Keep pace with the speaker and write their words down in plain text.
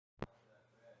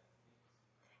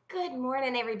Good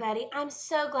morning, everybody. I'm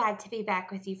so glad to be back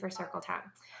with you for Circle Time.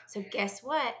 So guess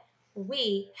what?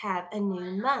 We have a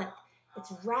new month.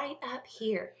 It's right up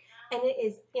here, and it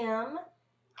is M-A-Y.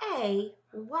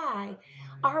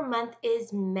 Our month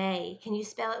is May. Can you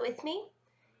spell it with me?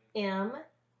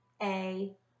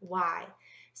 M-A-Y.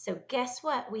 So guess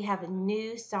what? We have a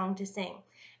new song to sing,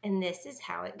 and this is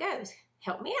how it goes.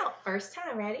 Help me out. First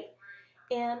time, ready?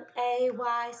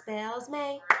 M-A-Y spells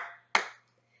May.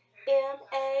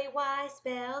 M-A-Y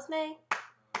spells May,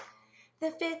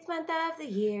 the fifth month of the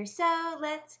year, so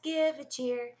let's give a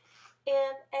cheer.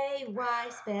 M-A-Y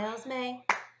spells May.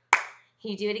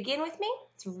 Can you do it again with me?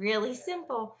 It's really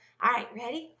simple. All right,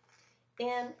 ready?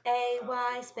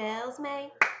 M-A-Y spells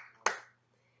May.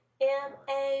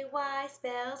 M-A-Y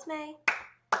spells May,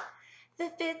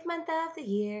 the fifth month of the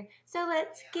year, so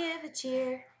let's give a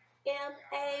cheer.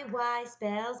 M-A-Y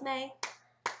spells May.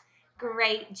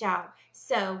 Great job.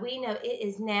 So we know it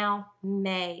is now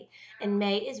May, and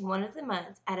May is one of the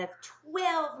months out of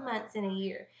 12 months in a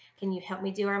year. Can you help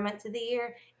me do our months of the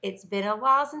year? It's been a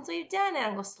while since we've done it.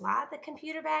 I'm going to slide the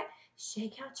computer back,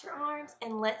 shake out your arms,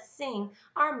 and let's sing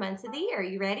our months of the year. Are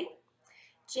you ready?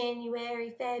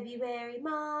 January, February,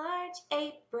 March,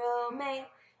 April, May,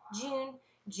 June,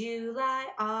 July,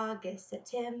 August,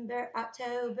 September,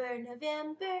 October,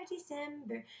 November,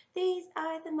 December. These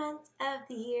are the months of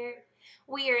the year.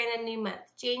 We are in a new month.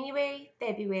 January,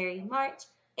 February, March,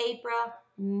 April,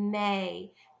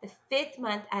 May. The fifth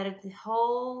month out of the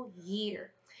whole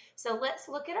year. So let's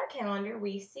look at our calendar.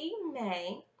 We see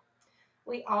May.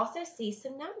 We also see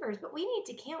some numbers, but we need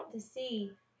to count to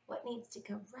see what needs to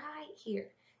go right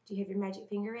here. Do you have your magic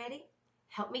finger ready?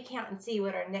 Help me count and see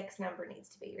what our next number needs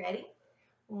to be. Ready?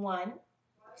 1,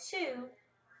 2,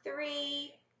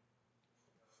 3,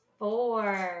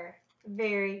 4.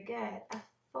 Very good. A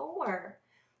 4.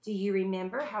 Do you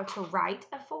remember how to write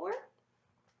a 4?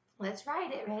 Let's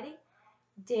write it. Ready?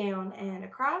 Down and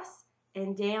across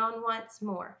and down once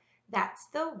more. That's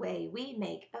the way we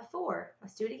make a 4.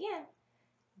 Let's do it again.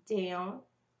 Down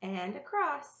and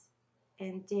across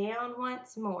and down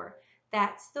once more.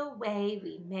 That's the way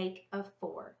we make a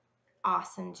 4.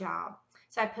 Awesome job.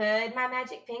 So I put my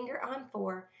magic finger on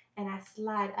 4 and I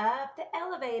slide up the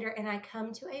elevator and I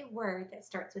come to a word that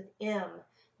starts with M.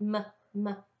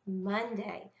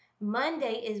 Monday.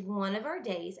 Monday is one of our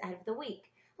days out of the week.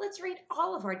 Let's read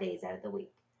all of our days out of the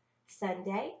week.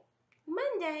 Sunday,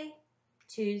 Monday,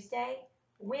 Tuesday,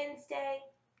 Wednesday,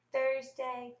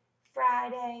 Thursday,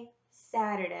 Friday,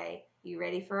 Saturday. You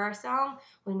ready for our song?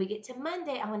 When we get to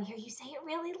Monday, I want to hear you say it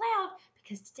really loud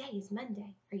because today is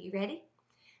Monday. Are you ready?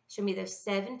 Show me those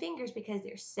 7 fingers because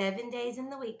there's 7 days in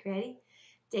the week. Ready?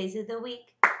 Days of the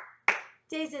week.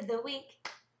 Days of the week.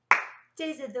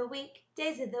 Days of the week.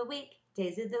 Days of the week.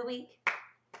 Days of the week.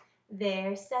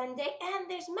 There's Sunday and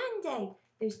there's Monday.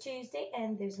 There's Tuesday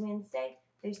and there's Wednesday.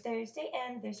 There's Thursday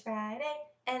and there's Friday.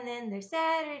 And then there's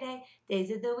Saturday.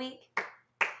 Days of the week.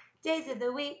 Days of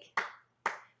the week.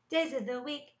 Days of the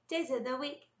week. Days of the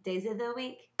week. Days of the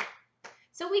week.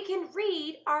 So we can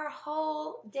read our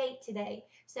whole date today.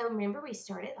 So remember, we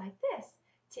started like this.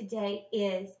 Today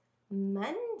is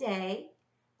Monday,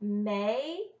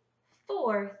 May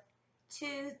 4th,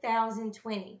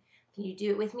 2020. Can you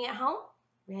do it with me at home?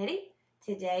 Ready?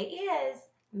 Today is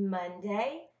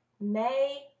Monday,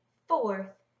 May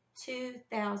 4th,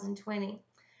 2020.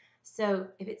 So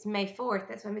if it's May 4th,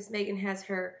 that's why Miss Megan has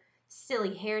her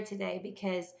silly hair today,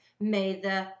 because May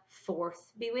the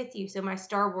 4th be with you. So my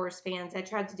Star Wars fans, I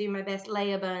tried to do my best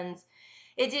Leia buns.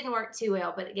 It didn't work too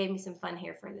well, but it gave me some fun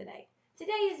hair for the day.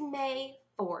 Today is May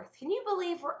 4th. Can you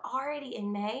believe we're already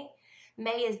in May?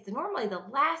 May is normally the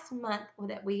last month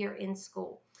that we are in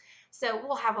school. So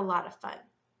we'll have a lot of fun.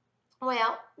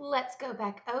 Well, let's go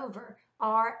back over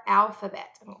our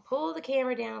alphabet. I'm going to pull the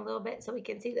camera down a little bit so we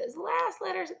can see those last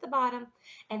letters at the bottom,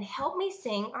 and help me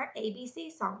sing our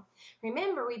ABC song.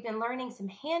 Remember, we've been learning some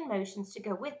hand motions to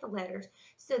go with the letters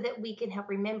so that we can help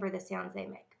remember the sounds they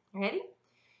make. Ready?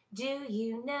 Do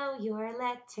you know your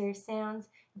letter sounds?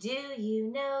 Do you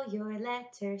know your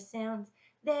letter sounds?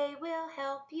 They will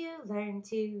help you learn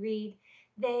to read.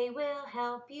 They will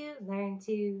help you learn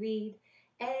to read.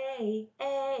 A,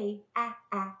 I,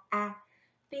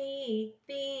 B,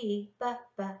 B, B,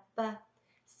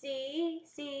 C,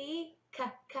 C, K,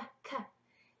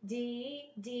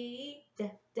 D, D,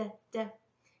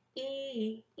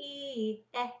 E,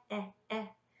 F,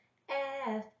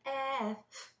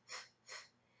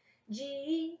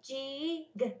 G,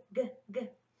 G,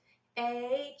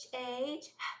 H,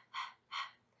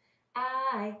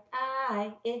 I,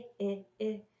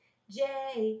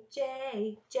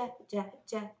 J,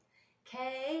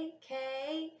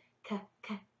 K, K,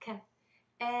 K, K.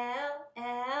 L,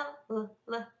 L, L,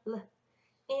 L, L.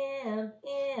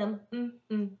 M, M,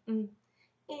 N,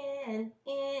 N,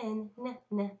 N,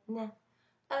 N, N.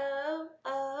 O,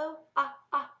 O, Ah,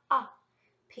 Ah, Ah.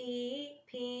 P,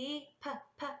 P, P,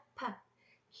 P, P.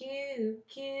 Q,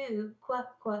 Q, Qu,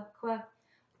 Qu, Qu.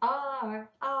 R,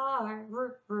 R,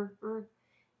 R, R, R.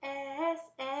 S,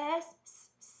 S, S,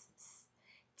 S, S.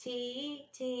 T,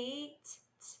 T, T,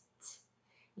 T, T.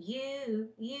 U,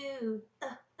 U,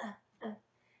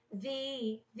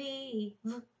 V, V,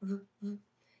 V, V, V.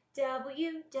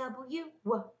 W, W,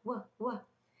 W, W, W.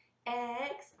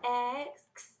 X, X,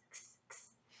 X, X, X.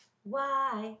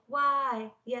 Y,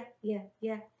 Y, yeah, yeah,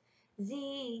 yeah.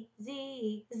 Z,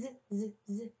 Z, Z, Z,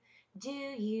 Z. Do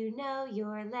you know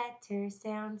your letter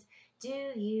sounds?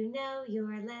 Do you know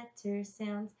your letter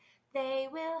sounds? They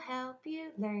will help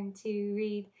you learn to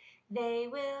read. They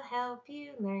will help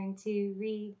you learn to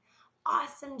read.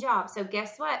 Awesome job. So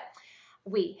guess what?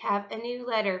 We have a new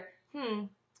letter.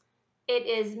 It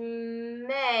is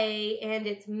May and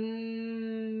it's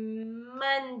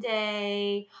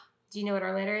Monday. Do you know what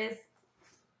our letter is?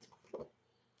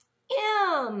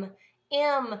 M.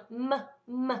 M. M.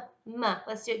 M. M.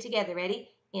 Let's do it together. Ready?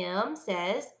 M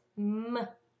says M.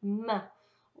 M.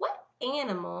 What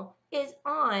animal is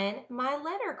on my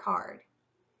letter card?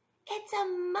 It's a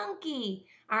monkey.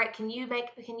 All right, can you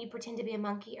pretend to be a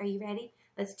monkey? Are you ready?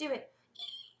 Let's do it.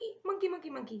 Monkey, monkey,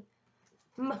 monkey.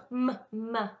 M. M.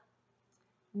 M.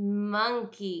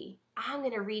 Monkey. I'm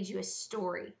going to read you a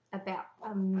story about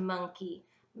a monkey.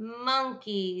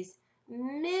 Monkeys.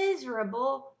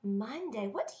 Miserable Monday.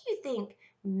 What do you think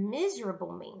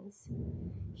miserable means?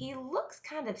 He looks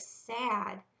kind of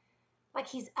sad, like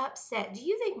he's upset. Do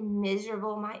you think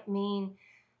miserable might mean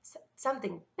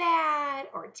something bad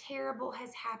or terrible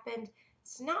has happened?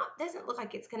 Doesn't look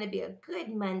like it's going to be a good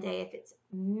Monday if it's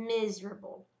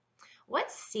miserable. What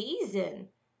season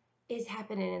is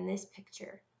happening in this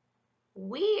picture?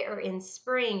 We are in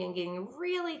spring and getting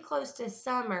really close to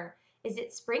summer. Is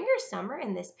it spring or summer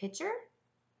in this picture?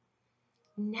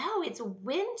 No, it's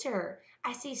winter.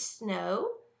 I see snow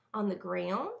on the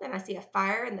ground, and I see a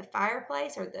fire in the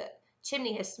fireplace, or the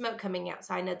chimney has smoke coming out,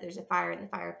 so I know there's a fire in the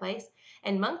fireplace.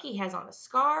 And Monkey has on a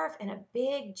scarf and a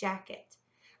big jacket.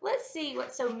 Let's see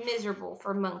what's so miserable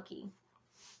for Monkey.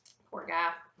 Poor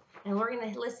guy. And we're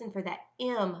going to listen for that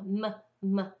M, M,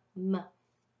 M, M.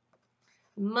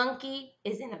 Monkey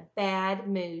is in a bad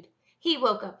mood. He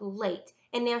woke up late,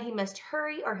 and now he must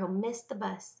hurry or he'll miss the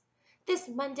bus. This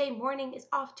Monday morning is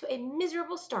off to a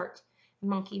miserable start,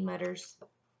 Monkey mutters.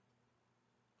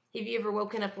 Have you ever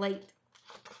woken up late?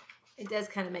 It does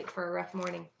kind of make for a rough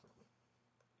morning.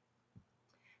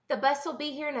 The bus will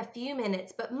be here in a few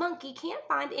minutes, but Monkey can't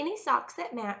find any socks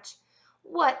that match.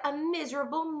 What a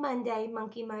miserable Monday,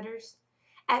 Monkey mutters.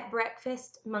 At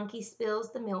breakfast, Monkey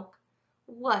spills the milk.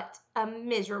 What a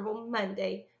miserable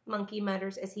Monday, Monkey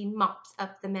mutters as he mops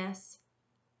up the mess.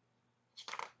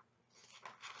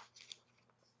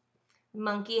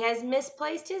 Monkey has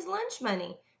misplaced his lunch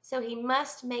money, so he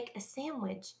must make a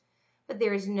sandwich. But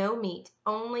there is no meat,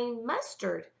 only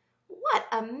mustard. What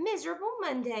a miserable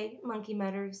Monday, Monkey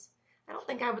mutters. I don't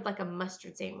think I would like a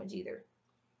mustard sandwich either.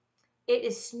 It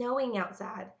is snowing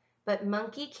outside, but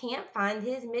Monkey can't find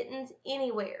his mittens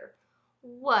anywhere.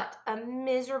 What a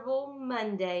miserable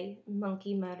Monday,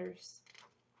 Monkey mutters.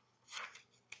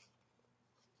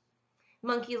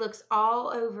 Monkey looks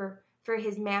all over for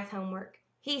his math homework.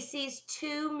 He sees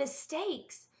 2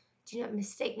 mistakes. Do you know what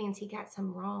mistake means? He got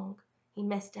some wrong. He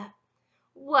messed up.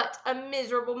 What a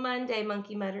miserable Monday,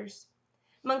 Monkey mutters.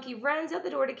 Monkey runs out the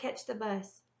door to catch the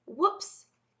bus. Whoops!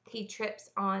 He trips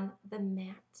on the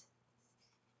mat.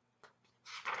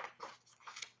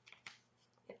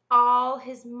 All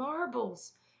his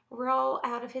marbles roll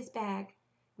out of his bag.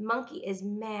 Monkey is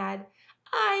mad.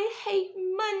 I hate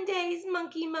Mondays,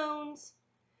 Monkey moans.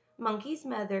 Monkey's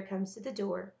mother comes to the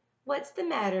door. What's the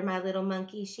matter, my little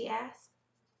monkey? She asks.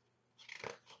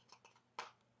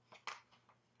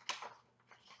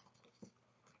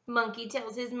 Monkey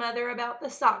tells his mother about the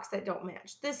socks that don't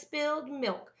match, the spilled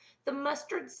milk, the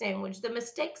mustard sandwich, the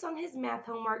mistakes on his math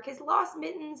homework, his lost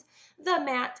mittens, the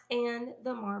mat, and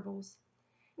the marbles.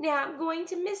 Now I'm going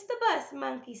to miss the bus,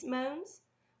 Monkey moans.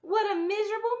 What a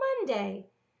miserable Monday.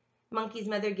 Monkey's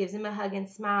mother gives him a hug and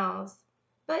smiles.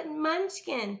 But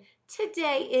Munchkin,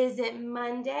 today isn't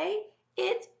Monday.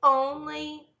 It's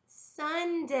only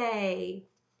Sunday.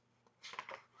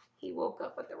 He woke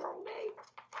up with the wrong day.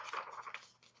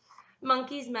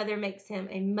 Monkey's mother makes him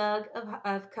a mug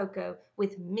of cocoa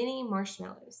with many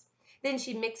marshmallows. Then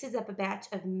she mixes up a batch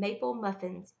of maple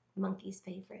muffins, Monkey's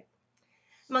favorite.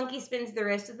 Monkey spends the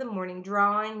rest of the morning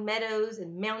drawing meadows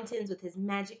and mountains with his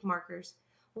magic markers.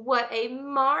 What a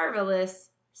marvelous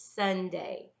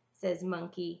Sunday, says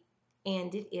Monkey.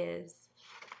 And it is.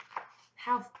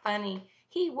 How funny.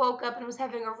 He woke up and was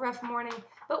having a rough morning,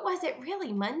 but was it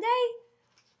really Monday?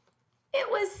 It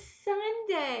was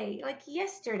Sunday, like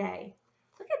yesterday.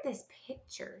 Look at this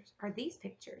pictures, or these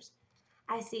pictures.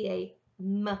 I see a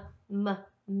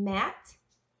mat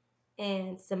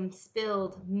and some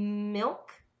spilled milk.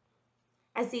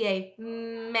 I see a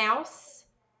mouse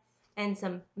and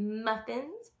some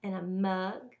muffins and a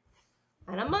mug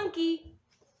and a monkey.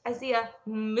 I see a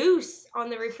moose on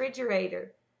the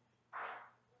refrigerator.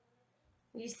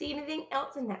 You see anything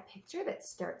else in that picture that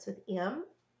starts with M?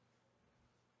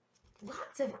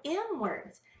 Lots of M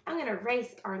words. I'm going to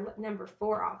erase our number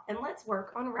 4 off, and let's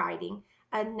work on writing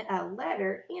a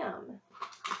letter M.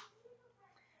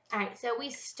 All right, so we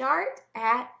start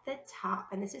at the top,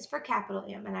 and this is for capital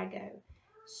M, and I go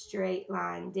straight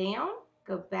line down,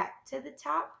 go back to the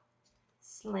top,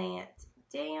 slant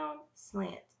down,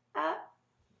 slant up,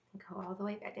 and go all the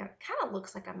way back down. It kind of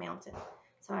looks like a mountain.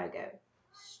 So I go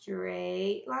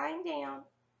straight line down,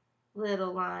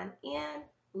 little line in,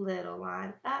 little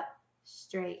line up,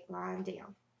 straight line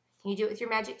down. Can you do it with your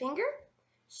magic finger?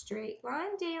 Straight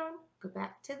line down, go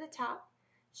back to the top,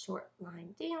 short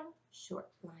line down, short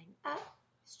line up,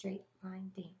 straight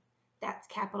line down. That's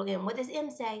capital M. What does M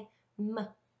say?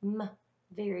 M.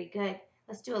 Very good.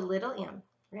 Let's do a little M.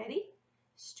 Ready?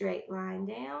 Straight line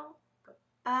down, go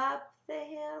up the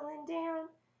hill and down,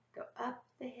 go up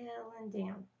the hill and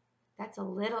down. That's a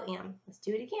little M. Let's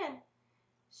do it again.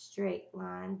 Straight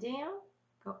line down,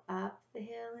 go up the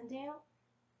hill and down,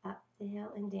 up the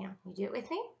hill and down. You do it with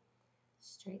me?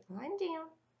 Straight line down,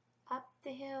 up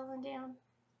the hill and down,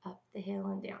 up the hill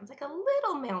and down. It's like a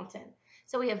little mountain.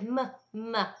 So we have m.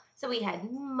 So we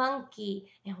had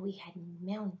monkey, and we had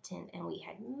mountain, and we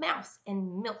had mouse,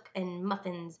 and milk, and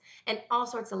muffins, and all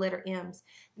sorts of letter M's.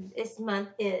 This month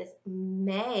is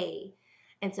May,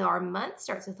 and so our month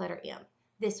starts with letter M.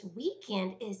 This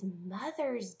weekend is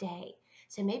Mother's Day.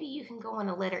 So maybe you can go on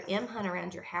a letter M hunt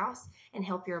around your house and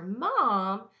help your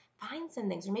mom find some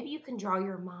things, or maybe you can draw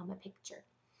your mom a picture.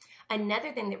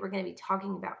 Another thing that we're going to be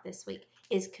talking about this week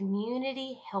is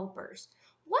community helpers.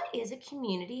 What is a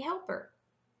community helper?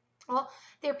 Well,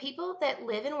 they're people that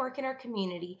live and work in our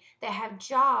community that have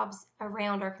jobs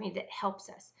around our community that helps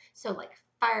us. So like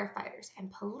firefighters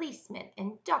and policemen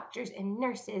and doctors and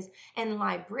nurses and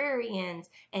librarians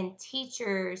and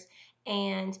teachers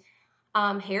and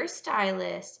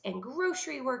hairstylists and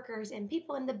grocery workers and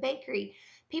people in the bakery,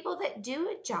 people that do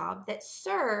a job that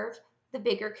serve the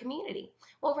bigger community.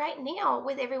 Well, right now,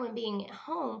 with everyone being at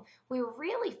home, we're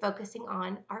really focusing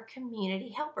on our community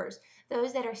helpers,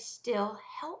 those that are still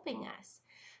helping us.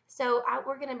 So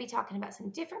we're going to be talking about some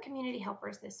different community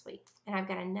helpers this week, and I've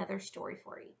got another story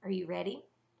for you. Are you ready?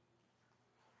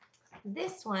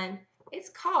 This one is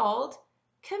called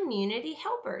community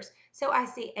helpers. So I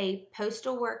see a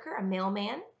postal worker, a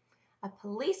mailman, a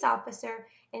police officer,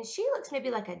 and she looks maybe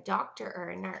like a doctor or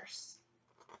a nurse.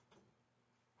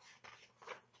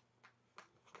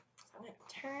 So I'm going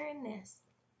to turn this.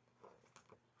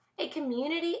 A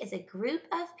community is a group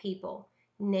of people.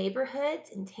 Neighborhoods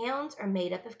and towns are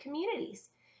made up of communities.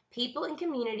 People in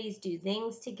communities do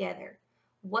things together.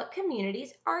 What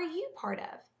communities are you part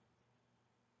of?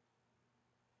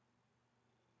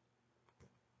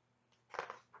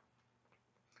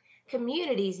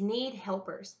 Communities need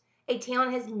helpers. A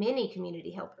town has many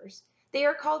community helpers. They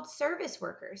are called service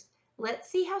workers.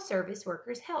 Let's see how service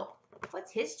workers help.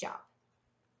 What's his job?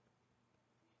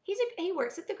 He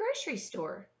works at the grocery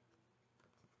store.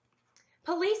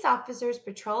 Police officers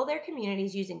patrol their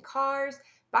communities using cars,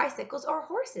 bicycles, or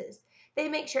horses. They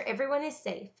make sure everyone is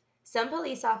safe. Some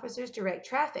police officers direct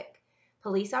traffic.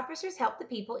 Police officers help the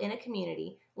people in a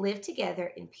community live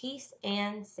together in peace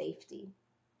and safety.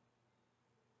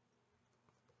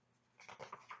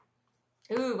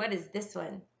 Ooh, what is this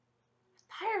one?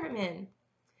 Firemen.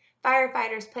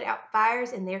 Firefighters put out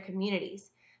fires in their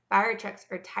communities. Fire trucks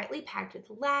are tightly packed with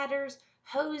ladders,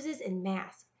 hoses, and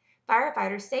masks.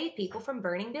 Firefighters save people from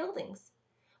burning buildings.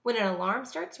 When an alarm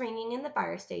starts ringing in the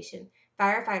fire station,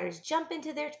 firefighters jump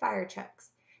into their fire trucks.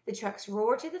 The trucks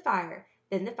roar to the fire.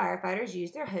 Then the firefighters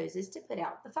use their hoses to put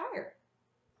out the fire.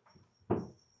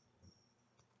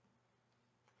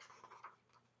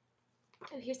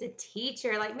 Oh, here's a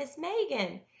teacher like Miss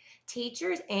Megan.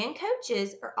 Teachers and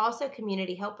coaches are also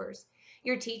community helpers.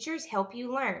 Your teachers help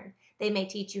you learn. They may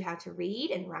teach you how to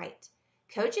read and write.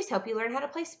 Coaches help you learn how to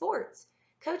play sports.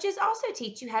 Coaches also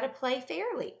teach you how to play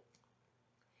fairly.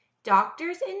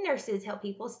 Doctors and nurses help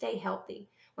people stay healthy.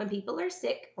 When people are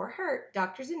sick or hurt,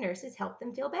 doctors and nurses help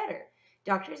them feel better.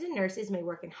 Doctors and nurses may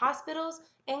work in hospitals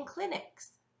and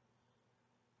clinics.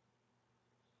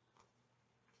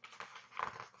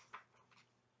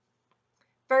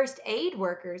 First aid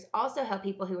workers also help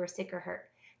people who are sick or hurt.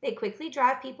 They quickly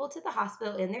drive people to the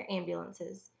hospital in their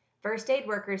ambulances. First aid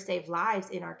workers save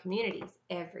lives in our communities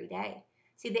every day.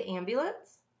 See the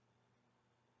ambulance?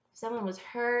 If someone was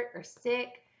hurt or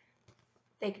sick,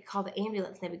 they could call the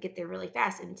ambulance and they would get there really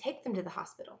fast and take them to the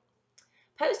hospital.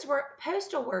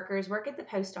 Postal workers work at the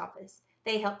post office.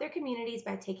 They help their communities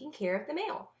by taking care of the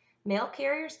mail. Mail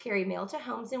carriers carry mail to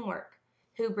homes and work.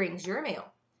 Who brings your mail?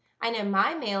 I know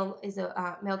my mail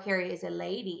carrier is a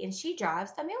lady, and she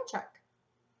drives a mail truck.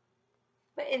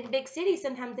 But in big cities,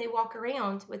 sometimes they walk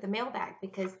around with a mail bag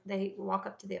because they walk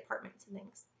up to the apartments and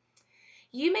things.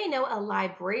 You may know a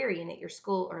librarian at your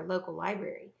school or local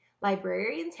library.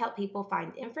 Librarians help people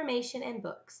find information and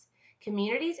books.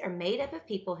 Communities are made up of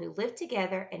people who live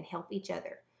together and help each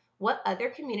other. What other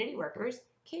community workers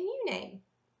can you name?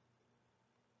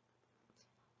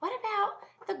 What about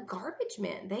the garbage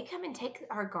men? They come and take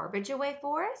our garbage away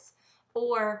for us.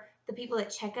 Or the people that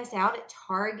check us out at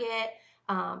Target.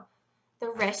 The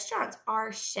restaurants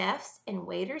are chefs and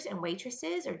waiters and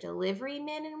waitresses or delivery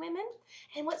men and women.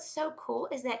 And what's so cool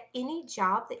is that any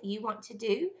job that you want to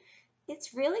do,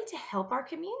 it's really to help our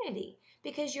community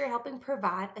because you're helping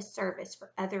provide a service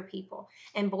for other people.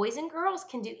 And boys and girls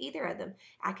can do either of them.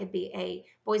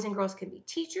 Boys and girls can be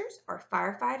teachers or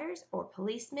firefighters or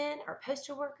policemen or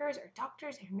postal workers or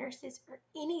doctors or nurses or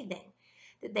anything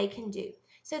that they can do.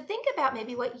 So think about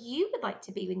maybe what you would like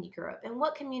to be when you grow up and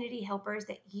what community helpers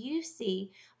that you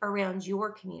see around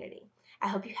your community. I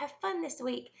hope you have fun this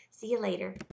week. See you later.